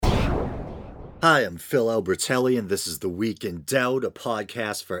Hi, I'm Phil Albertelli, and this is The Week in Doubt, a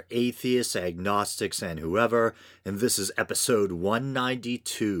podcast for atheists, agnostics, and whoever, and this is episode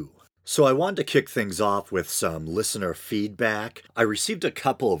 192. So I wanted to kick things off with some listener feedback. I received a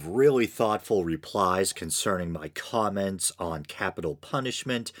couple of really thoughtful replies concerning my comments on capital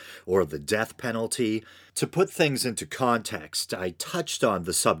punishment or the death penalty. To put things into context, I touched on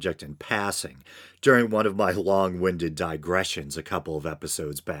the subject in passing during one of my long-winded digressions a couple of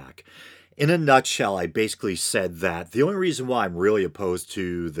episodes back. In a nutshell, I basically said that the only reason why I'm really opposed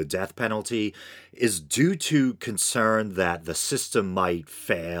to the death penalty is due to concern that the system might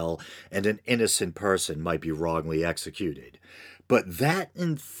fail and an innocent person might be wrongly executed. But that,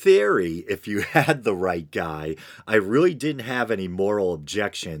 in theory, if you had the right guy, I really didn't have any moral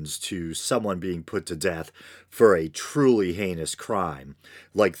objections to someone being put to death for a truly heinous crime,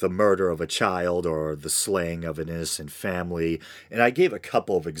 like the murder of a child or the slaying of an innocent family. And I gave a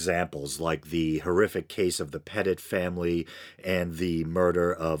couple of examples, like the horrific case of the Pettit family and the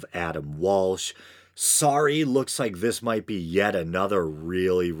murder of Adam Walsh. Sorry, looks like this might be yet another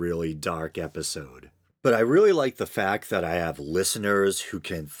really, really dark episode. But I really like the fact that I have listeners who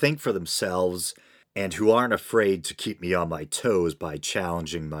can think for themselves and who aren't afraid to keep me on my toes by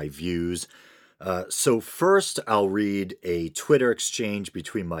challenging my views. So first, I'll read a Twitter exchange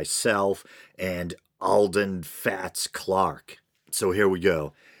between myself and Alden Fats Clark. So here we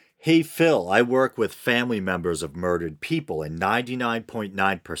go. Hey Phil, I work with family members of murdered people, and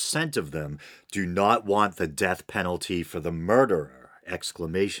 99.9% of them do not want the death penalty for the murderer!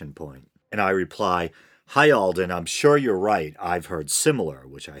 Exclamation point. And I reply, Hi Alden, I'm sure you're right. I've heard similar,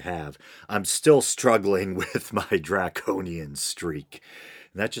 which I have. I'm still struggling with my draconian streak.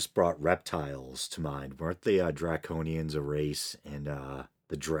 And that just brought reptiles to mind. Weren't the draconians a race in the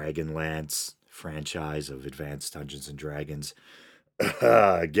Dragonlance franchise of Advanced Dungeons and Dragons?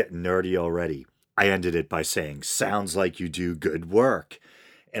 Getting nerdy already. I ended it by saying, sounds like you do good work.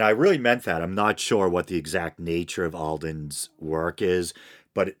 And I really meant that. I'm not sure what the exact nature of Alden's work is,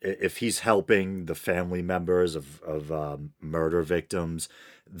 but if he's helping the family members of murder victims,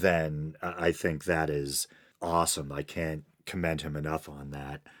 then I think that is awesome. I can't commend him enough on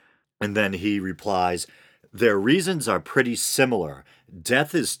that. And then he replies, their reasons are pretty similar.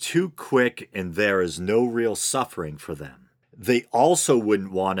 Death is too quick and there is no real suffering for them. They also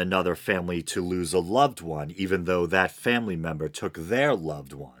wouldn't want another family to lose a loved one, even though that family member took their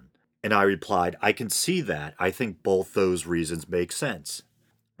loved one. And I replied, I can see that. I think both those reasons make sense.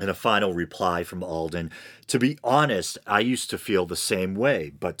 And a final reply from Alden, to be honest, I used to feel the same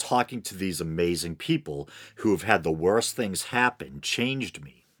way, but talking to these amazing people who have had the worst things happen changed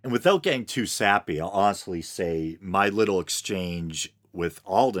me. And without getting too sappy, I'll honestly say my little exchange with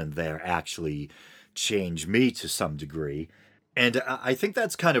Alden there actually changed me to some degree. And I think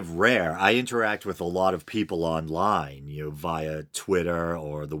that's kind of rare. I interact with a lot of people online, via Twitter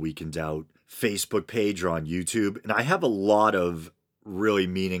or the Week in Doubt Facebook page or on YouTube. And I have a lot of really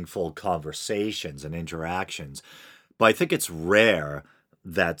meaningful conversations and interactions. But I think it's rare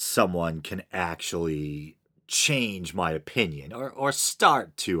that someone can actually change my opinion or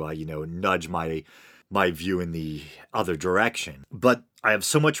start to, nudge my view in the other direction. But I have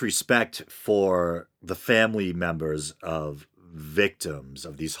so much respect for the family members of victims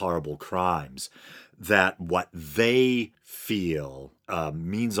of these horrible crimes that what they feel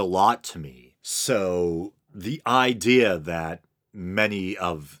means a lot to me. So the idea that many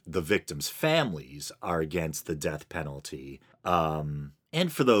of the victims' families are against the death penalty, and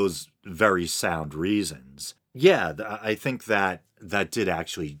for those very sound reasons. Yeah, I think that did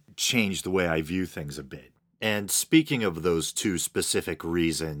actually change the way I view things a bit. And speaking of those two specific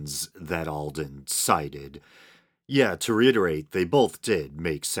reasons that Alden cited, yeah, to reiterate, they both did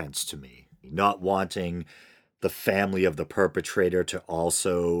make sense to me. Not wanting the family of the perpetrator to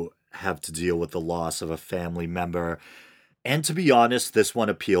also have to deal with the loss of a family member. And to be honest, this one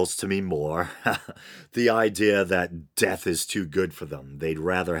appeals to me more. The idea that death is too good for them. They'd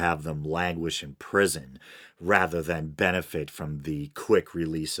rather have them languish in prison rather than benefit from the quick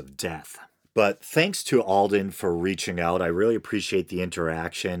release of death. But thanks to Alden for reaching out. I really appreciate the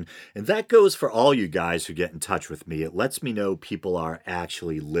interaction. And that goes for all you guys who get in touch with me. It lets me know people are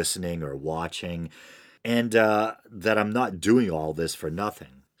actually listening or watching, and that I'm not doing all this for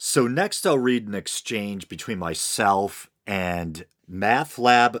nothing. So next I'll read an exchange between myself and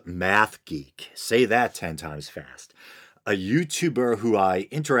MathLab Math Geek. Say that 10 times fast. A YouTuber who I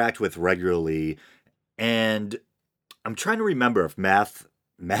interact with regularly, and I'm trying to remember if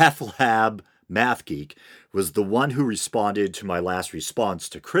MathLab Math Geek was the one who responded to my last response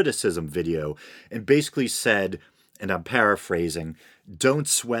to criticism video and basically said, and I'm paraphrasing, "Don't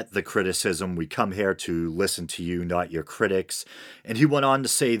sweat the criticism. We come here to listen to you, not your critics." And he went on to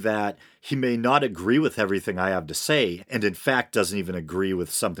say that he may not agree with everything I have to say, and in fact doesn't even agree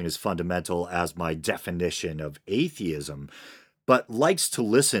with something as fundamental as my definition of atheism, but likes to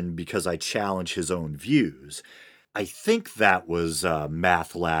listen because I challenge his own views. I think that was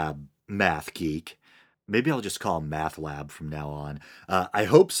Math Lab Math Geek. Maybe I'll just call him Math Lab from now on. I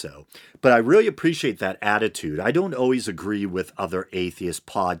hope so. But I really appreciate that attitude. I don't always agree with other atheist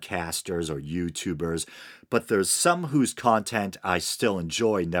podcasters or YouTubers, but there's some whose content I still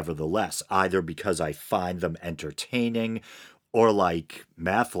enjoy nevertheless, either because I find them entertaining or, like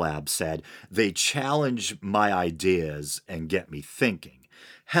Math Lab said, they challenge my ideas and get me thinking.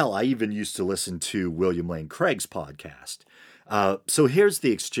 Hell, I even used to listen to William Lane Craig's podcast. So here's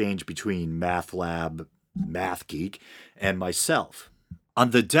the exchange between Math Lab, Math Geek, and myself.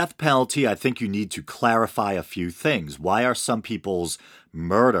 On the death penalty, I think you need to clarify a few things. Why are some people's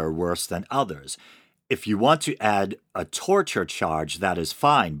murder worse than others? If you want to add a torture charge, that is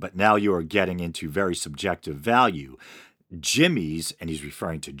fine, but now you are getting into very subjective value. Jimmy's, and he's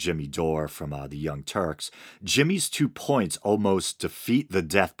referring to Jimmy Dore from the Young Turks, Jimmy's 2 points almost defeat the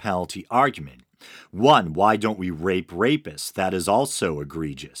death penalty argument. 1, why don't we rape rapists? That is also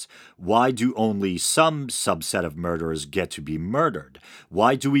egregious. Why do only some subset of murderers get to be murdered?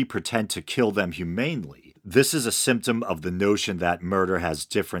 Why do we pretend to kill them humanely? This is a symptom of the notion that murder has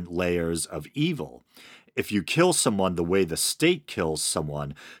different layers of evil. If you kill someone the way the state kills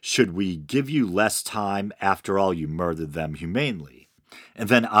someone, should we give you less time? After all, you murdered them humanely. And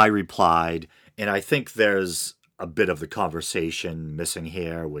then I replied, and I think there's a bit of the conversation missing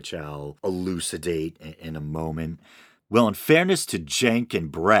here, which I'll elucidate in a moment. Well, in fairness to Cenk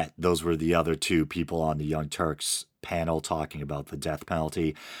and Brett, those were the other 2 people on the Young Turks panel talking about the death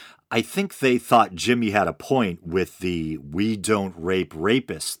penalty, I think they thought Jimmy had a point with the "we don't rape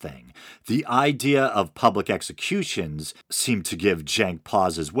rapists" thing. The idea of public executions seemed to give Cenk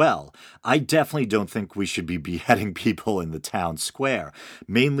pause as well. I definitely don't think we should be beheading people in the town square,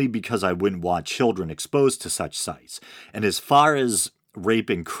 mainly because I wouldn't want children exposed to such sights. And as far as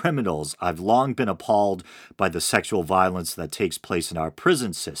raping criminals, I've long been appalled by the sexual violence that takes place in our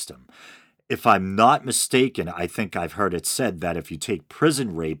prison system. If I'm not mistaken, I think I've heard it said that if you take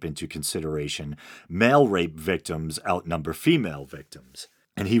prison rape into consideration, male rape victims outnumber female victims.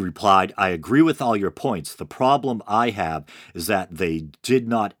 And he replied, I agree with all your points. The problem I have is that they did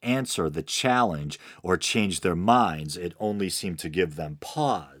not answer the challenge or change their minds. It only seemed to give them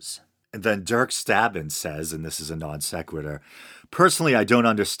pause. And then Dirk Stabbins says, and this is a non sequitur, personally, I don't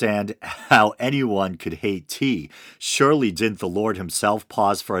understand how anyone could hate tea. Surely didn't the Lord himself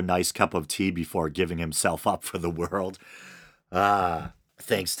pause for a nice cup of tea before giving himself up for the world?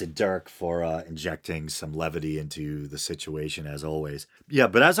 Thanks to Dirk for injecting some levity into the situation, as always. Yeah,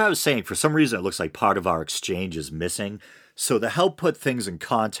 but as I was saying, for some reason, it looks like part of our exchange is missing. So to help put things in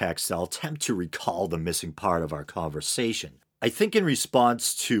context, I'll attempt to recall the missing part of our conversation. I think in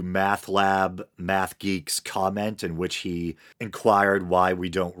response to Math Lab, Math Geek's comment in which he inquired why we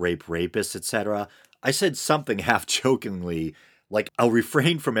don't rape rapists, etc., I said something half-jokingly like, I'll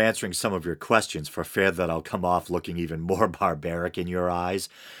refrain from answering some of your questions for fear that I'll come off looking even more barbaric in your eyes.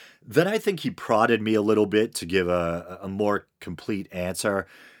 Then I think he prodded me a little bit to give a more complete answer,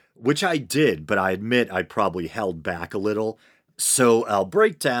 which I did, but I admit I probably held back a little. So I'll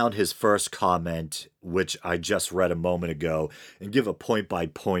break down his first comment, which I just read a moment ago, and give a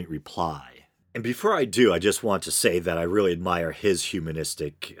point-by-point reply. And before I do, I just want to say that I really admire his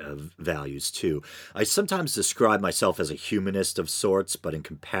humanistic values, too. I sometimes describe myself as a humanist of sorts, but in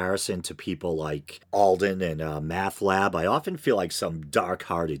comparison to people like Alden and Math Lab, I often feel like some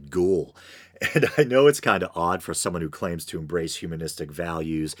dark-hearted ghoul. And I know it's kind of odd for someone who claims to embrace humanistic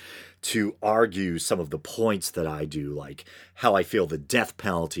values to argue some of the points that I do, like how I feel the death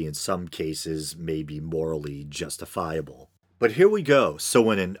penalty in some cases may be morally justifiable. But here we go. So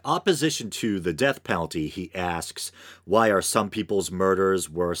in opposition to the death penalty, he asks, why are some people's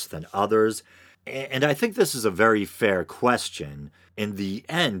murders worse than others? And I think this is a very fair question. In the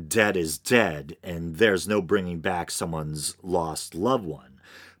end, dead is dead, and there's no bringing back someone's lost loved one.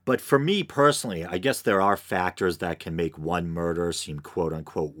 But for me personally, I guess there are factors that can make one murder seem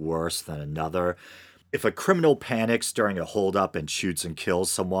quote-unquote worse than another. If a criminal panics during a holdup and shoots and kills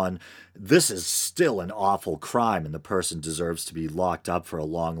someone, this is still an awful crime and the person deserves to be locked up for a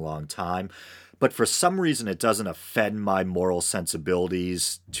long, long time. but for some reason it doesn't offend my moral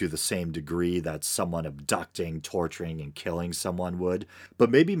sensibilities to the same degree that someone abducting, torturing, and killing someone would. But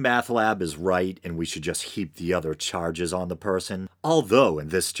maybe MathLab is right and we should just heap the other charges on the person. Although,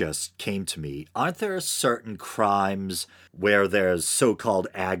 and this just came to me, aren't there certain crimes where there's so-called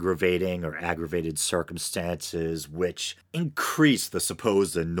aggravating or aggravated circumstances which increase the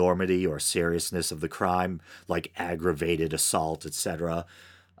supposed enormity or seriousness of the crime, like aggravated assault, etc.?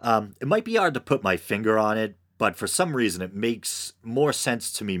 It might be hard to put my finger on it, but for some reason it makes more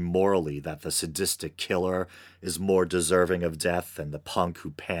sense to me morally that the sadistic killer is more deserving of death than the punk who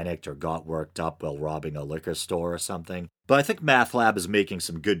panicked or got worked up while robbing a liquor store or something. But I think MathLab is making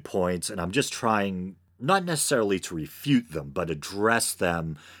some good points, and I'm just trying not necessarily to refute them, but address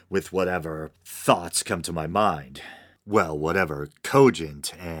them with whatever thoughts come to my mind. Well, whatever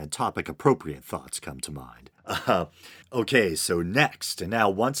cogent and topic appropriate thoughts come to mind. Okay, so next, and now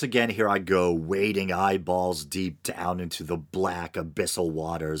once again here I go wading eyeballs deep down into the black abyssal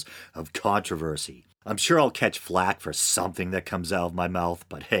waters of controversy. I'm sure I'll catch flack for something that comes out of my mouth,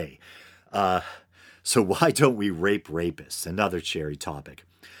 but hey. So why don't we rape rapists? Another cherry topic.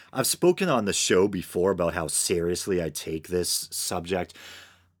 I've spoken on the show before about how seriously I take this subject.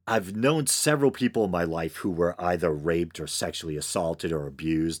 I've known several people in my life who were either raped or sexually assaulted or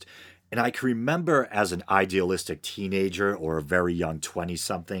abused, and I can remember as an idealistic teenager or a very young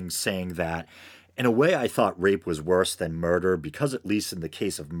 20-something saying that, in a way, I thought rape was worse than murder because, at least in the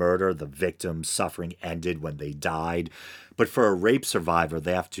case of murder, the victim's suffering ended when they died. But for a rape survivor,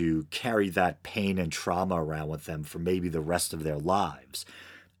 they have to carry that pain and trauma around with them for maybe the rest of their lives.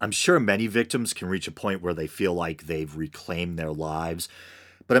 I'm sure many victims can reach a point where they feel like they've reclaimed their lives,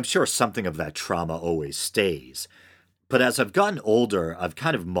 but I'm sure something of that trauma always stays. But as I've gotten older, I've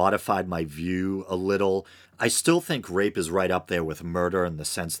kind of modified my view a little. I still think rape is right up there with murder in the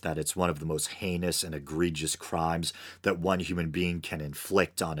sense that it's one of the most heinous and egregious crimes that one human being can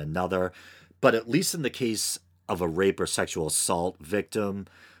inflict on another. But at least in the case of a rape or sexual assault victim,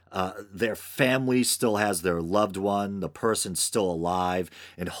 their family still has their loved one, the person's still alive,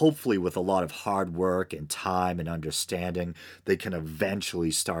 and hopefully with a lot of hard work and time and understanding, they can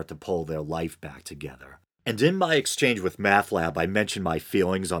eventually start to pull their life back together. And in my exchange with MathLab, I mentioned my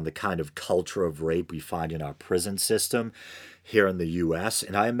feelings on the kind of culture of rape we find in our prison system here in the US,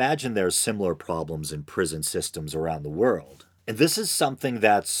 and I imagine there's similar problems in prison systems around the world. And this is something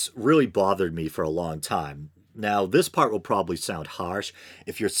that's really bothered me for a long time. Now, this part will probably sound harsh.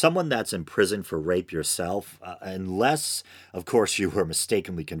 If you're someone that's in prison for rape yourself, unless, of course, you were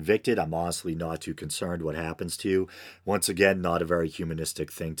mistakenly convicted, I'm honestly not too concerned what happens to you. Once again, not a very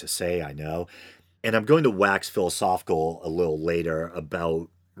humanistic thing to say, I know. And I'm going to wax philosophical a little later about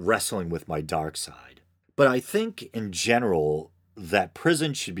wrestling with my dark side. But I think, in general, that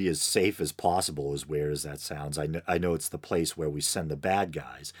prison should be as safe as possible, as weird as that sounds. I know it's the place where we send the bad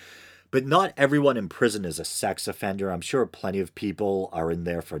guys. But not everyone in prison is a sex offender. I'm sure plenty of people are in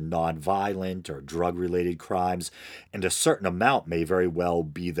there for nonviolent or drug-related crimes, and a certain amount may very well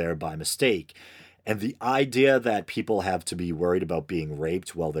be there by mistake. And the idea that people have to be worried about being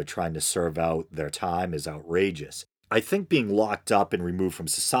raped while they're trying to serve out their time is outrageous. I think being locked up and removed from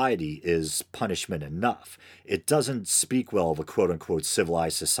society is punishment enough. It doesn't speak well of a quote-unquote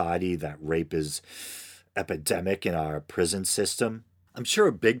civilized society that rape is epidemic in our prison system. I'm sure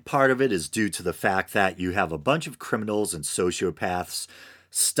a big part of it is due to the fact that you have a bunch of criminals and sociopaths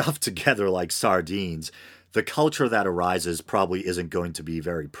stuffed together like sardines. The culture that arises probably isn't going to be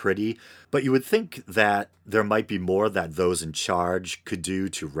very pretty, but you would think that there might be more that those in charge could do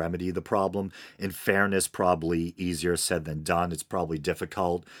to remedy the problem. In fairness, probably easier said than done. It's probably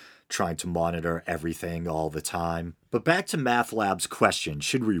difficult trying to monitor everything all the time. But back to MathLab's question,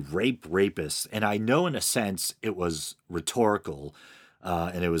 should we rape rapists? And I know in a sense it was rhetorical,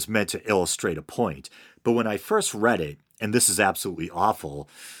 and it was meant to illustrate a point. But when I first read it, and this is absolutely awful,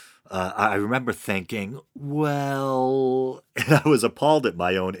 I remember thinking, well, and I was appalled at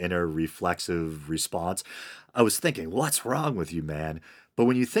my own inner reflexive response. I was thinking, what's wrong with you, man? But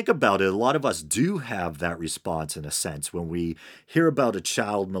when you think about it, a lot of us do have that response in a sense. When we hear about a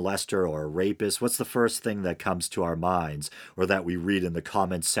child molester or a rapist, what's the first thing that comes to our minds, or that we read in the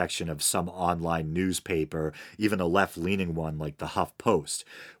comments section of some online newspaper, even a left-leaning one like the HuffPost?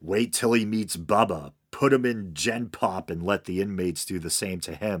 Wait till he meets Bubba. Put him in Gen Pop and let the inmates do the same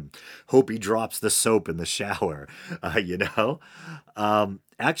to him. Hope he drops the soap in the shower,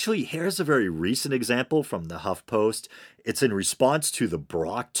 Actually, here's a very recent example from the HuffPost. It's in response to the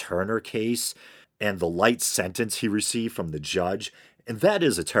Brock Turner case and the light sentence he received from the judge. And that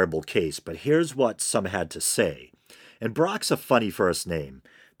is a terrible case, but here's what some had to say. And Brock's a funny first name.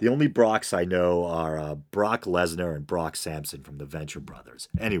 The only Brocks I know are Brock Lesnar and Brock Sampson from the Venture Brothers.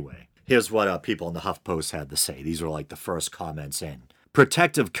 Anyway, here's what people in the HuffPost had to say. These were like the first comments in.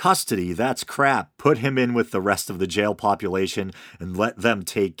 Protective custody, that's crap. Put him in with the rest of the jail population and let them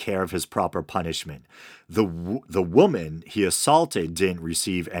take care of his proper punishment. The woman he assaulted didn't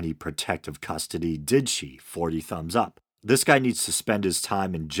receive any protective custody, did she? 40 thumbs up. This guy needs to spend his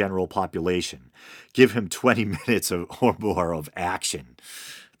time in general population. Give him 20 minutes or more of action.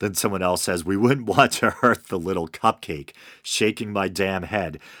 Then someone else says, we wouldn't want to hurt the little cupcake. Shaking my damn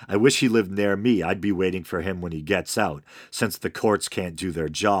head. I wish he lived near me. I'd be waiting for him when he gets out, since the courts can't do their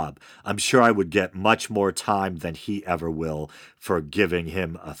job. I'm sure I would get much more time than he ever will for giving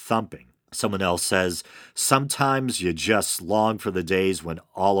him a thumping. Someone else says, sometimes you just long for the days when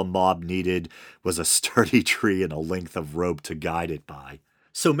all a mob needed was a sturdy tree and a length of rope to guide it by.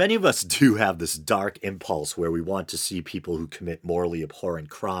 So many of us do have this dark impulse where we want to see people who commit morally abhorrent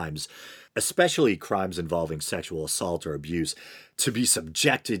crimes, especially crimes involving sexual assault or abuse, to be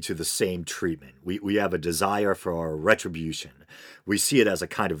subjected to the same treatment. We have a desire for retribution. We see it as a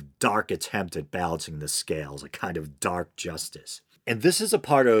kind of dark attempt at balancing the scales, a kind of dark justice. And this is a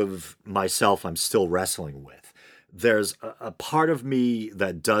part of myself I'm still wrestling with. There's a part of me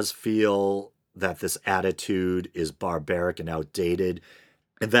that does feel that this attitude is barbaric and outdated,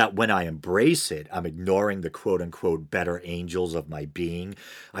 and that when I embrace it, I'm ignoring the quote-unquote better angels of my being.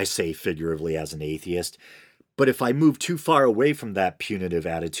 I say figuratively as an atheist. But if I move too far away from that punitive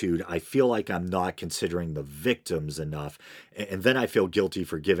attitude, I feel like I'm not considering the victims enough, and then I feel guilty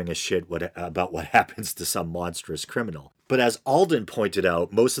for giving a shit about what happens to some monstrous criminal. But as Alden pointed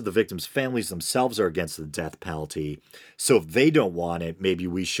out, most of the victims' families themselves are against the death penalty, so if they don't want it, maybe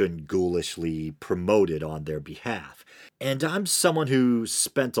we shouldn't ghoulishly promote it on their behalf. And I'm someone who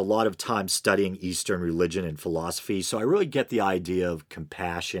spent a lot of time studying Eastern religion and philosophy, so I really get the idea of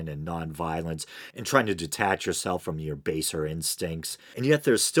compassion and nonviolence and trying to detach yourself from your baser instincts. And yet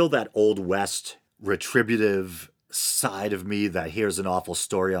there's still that Old West retributive side of me that hears an awful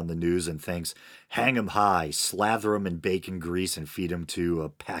story on the news and thinks, hang him high, slather him in bacon grease and feed him to a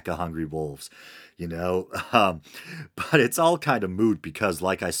pack of hungry wolves. But it's all kind of moot because,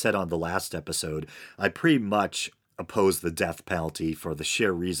 like I said on the last episode, I pretty much oppose the death penalty for the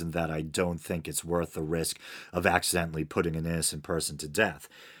sheer reason that I don't think it's worth the risk of accidentally putting an innocent person to death.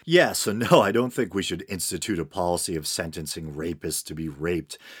 Yeah, so no, I don't think we should institute a policy of sentencing rapists to be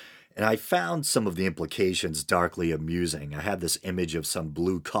raped. And I found some of the implications darkly amusing. I had this image of some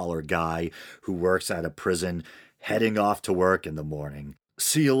blue-collar guy who works at a prison heading off to work in the morning.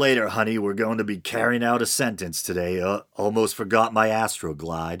 See you later, honey. We're going to be carrying out a sentence today. Almost forgot my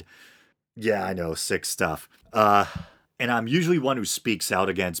Astroglide. Yeah, I know, sick stuff. And I'm usually one who speaks out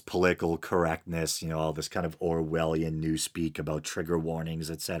against political correctness, all this kind of Orwellian newspeak about trigger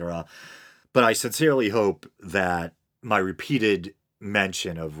warnings, etc. But I sincerely hope that my repeated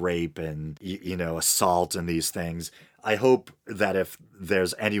mention of rape and, assault and these things, I hope that if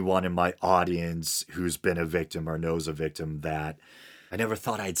there's anyone in my audience who's been a victim or knows a victim, that I never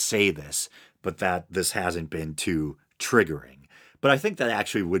thought I'd say this, but that this hasn't been too triggering. But I think that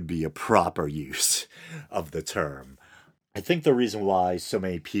actually would be a proper use of the term. I think the reason why so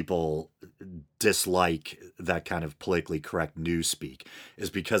many people dislike that kind of politically correct newspeak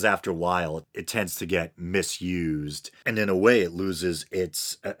is because after a while it tends to get misused, and in a way it loses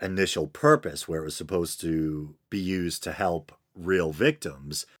its initial purpose where it was supposed to be used to help real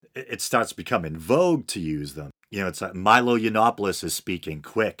victims. It starts becoming vogue to use them. It's like Milo Yiannopoulos is speaking,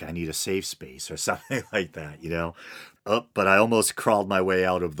 quick, I need a safe space or something like that, Oh, but I almost crawled my way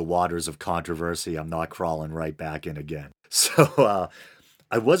out of the waters of controversy. I'm not crawling right back in again. So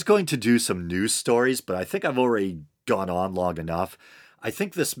I was going to do some news stories, but I think I've already gone on long enough. I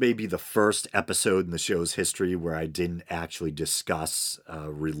think this may be the first episode in the show's history where I didn't actually discuss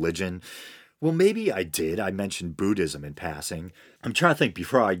religion. Well, maybe I did. I mentioned Buddhism in passing. I'm trying to think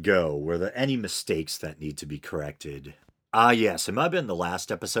before I go, were there any mistakes that need to be corrected? Yes, it might have been the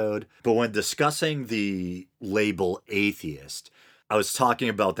last episode, but when discussing the label atheist, I was talking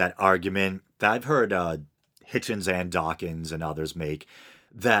about that argument that I've heard Hitchens and Dawkins and others make,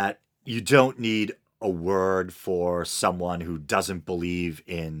 that you don't need a word for someone who doesn't believe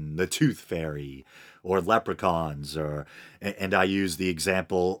in the tooth fairy or leprechauns, and I use the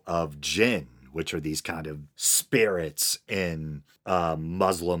example of jinn, which are these kind of spirits in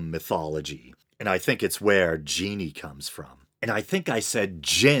Muslim mythology. And I think it's where genie comes from. And I think I said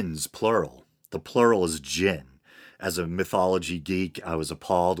jinns, plural. The plural is jinn. As a mythology geek, I was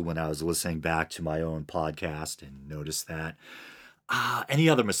appalled when I was listening back to my own podcast and noticed that. Any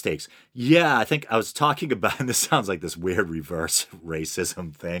other mistakes? Yeah, I think I was talking about, and this sounds like this weird reverse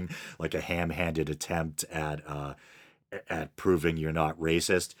racism thing, like a ham-handed attempt at proving you're not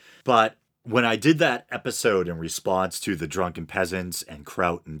racist. But when I did that episode in response to the Drunken Peasants and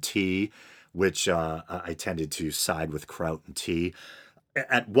Kraut and Tea, which I tended to side with Kraut and Tea,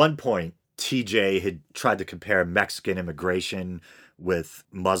 at one point, TJ had tried to compare Mexican immigration with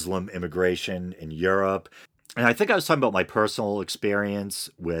Muslim immigration in Europe. And I think I was talking about my personal experience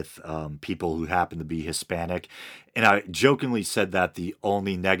with people who happen to be Hispanic. And I jokingly said that the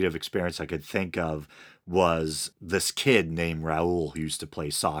only negative experience I could think of was this kid named Raul who used to play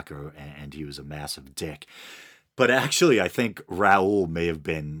soccer, and he was a massive dick. But actually, I think Raul may have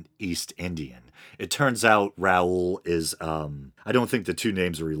been East Indian. It turns out Raul is, I don't think the two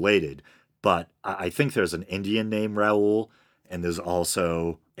names are related, but I think there's an Indian name Raul, and there's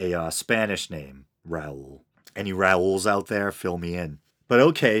also a Spanish name Raul. Any Raoul's out there, fill me in. But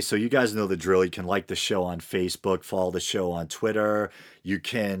okay, so you guys know the drill. You can like the show on Facebook, follow the show on Twitter. You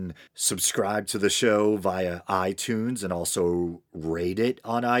can subscribe to the show via iTunes and also rate it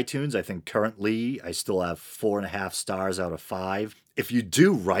on iTunes. I think currently I still have 4.5 stars out of 5. If you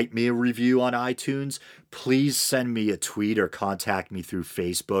do write me a review on iTunes, please send me a tweet or contact me through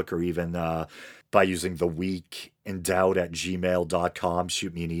Facebook or even by using theweekindoubt@gmail.com.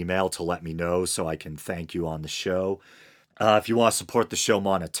 Shoot me an email to let me know so I can thank you on the show. If you want to support the show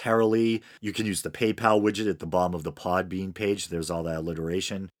monetarily, you can use the PayPal widget at the bottom of the Podbean page. There's all that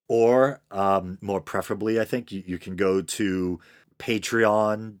alliteration. Or, more preferably, I think, you can go to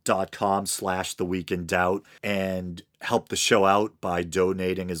patreon.com/theweekindoubt and help the show out by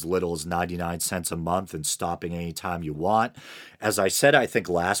donating as little as 99 cents a month and stopping anytime you want. As I said, I think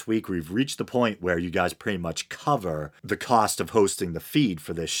last week, we've reached the point where you guys pretty much cover the cost of hosting the feed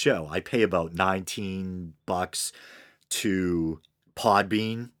for this show. I pay about $19 to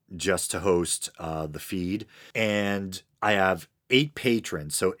Podbean just to host the feed. And I have 8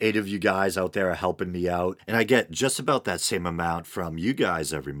 patrons, so 8 of you guys out there are helping me out. And I get just about that same amount from you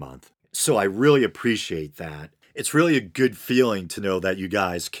guys every month. So I really appreciate that. It's really a good feeling to know that you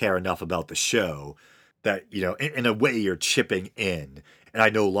guys care enough about the show that, you know, in a way you're chipping in. And I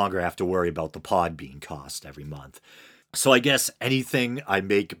no longer have to worry about the Podbean cost every month. So I guess anything I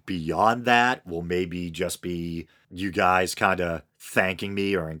make beyond that will maybe just be you guys kind of thanking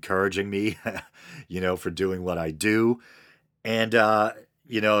me or encouraging me, for doing what I do. And,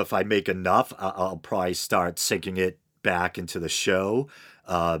 if I make enough, I'll probably start sinking it back into the show.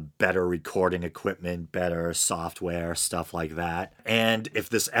 Better recording equipment, better software, stuff like that. And if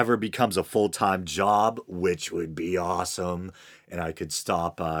this ever becomes a full-time job, which would be awesome, and I could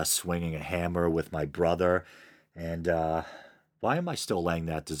stop swinging a hammer with my brother, and why am I still letting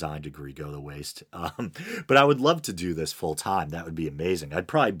that design degree go to waste? But I would love to do this full-time. That would be amazing. I'd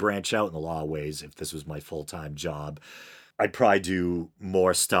probably branch out in a lot of ways if this was my full-time job. I'd probably do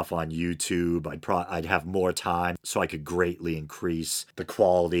more stuff on YouTube. I'd have more time so I could greatly increase the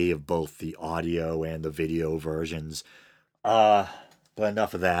quality of both the audio and the video versions. But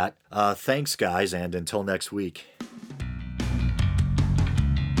enough of that. Thanks, guys, and until next week.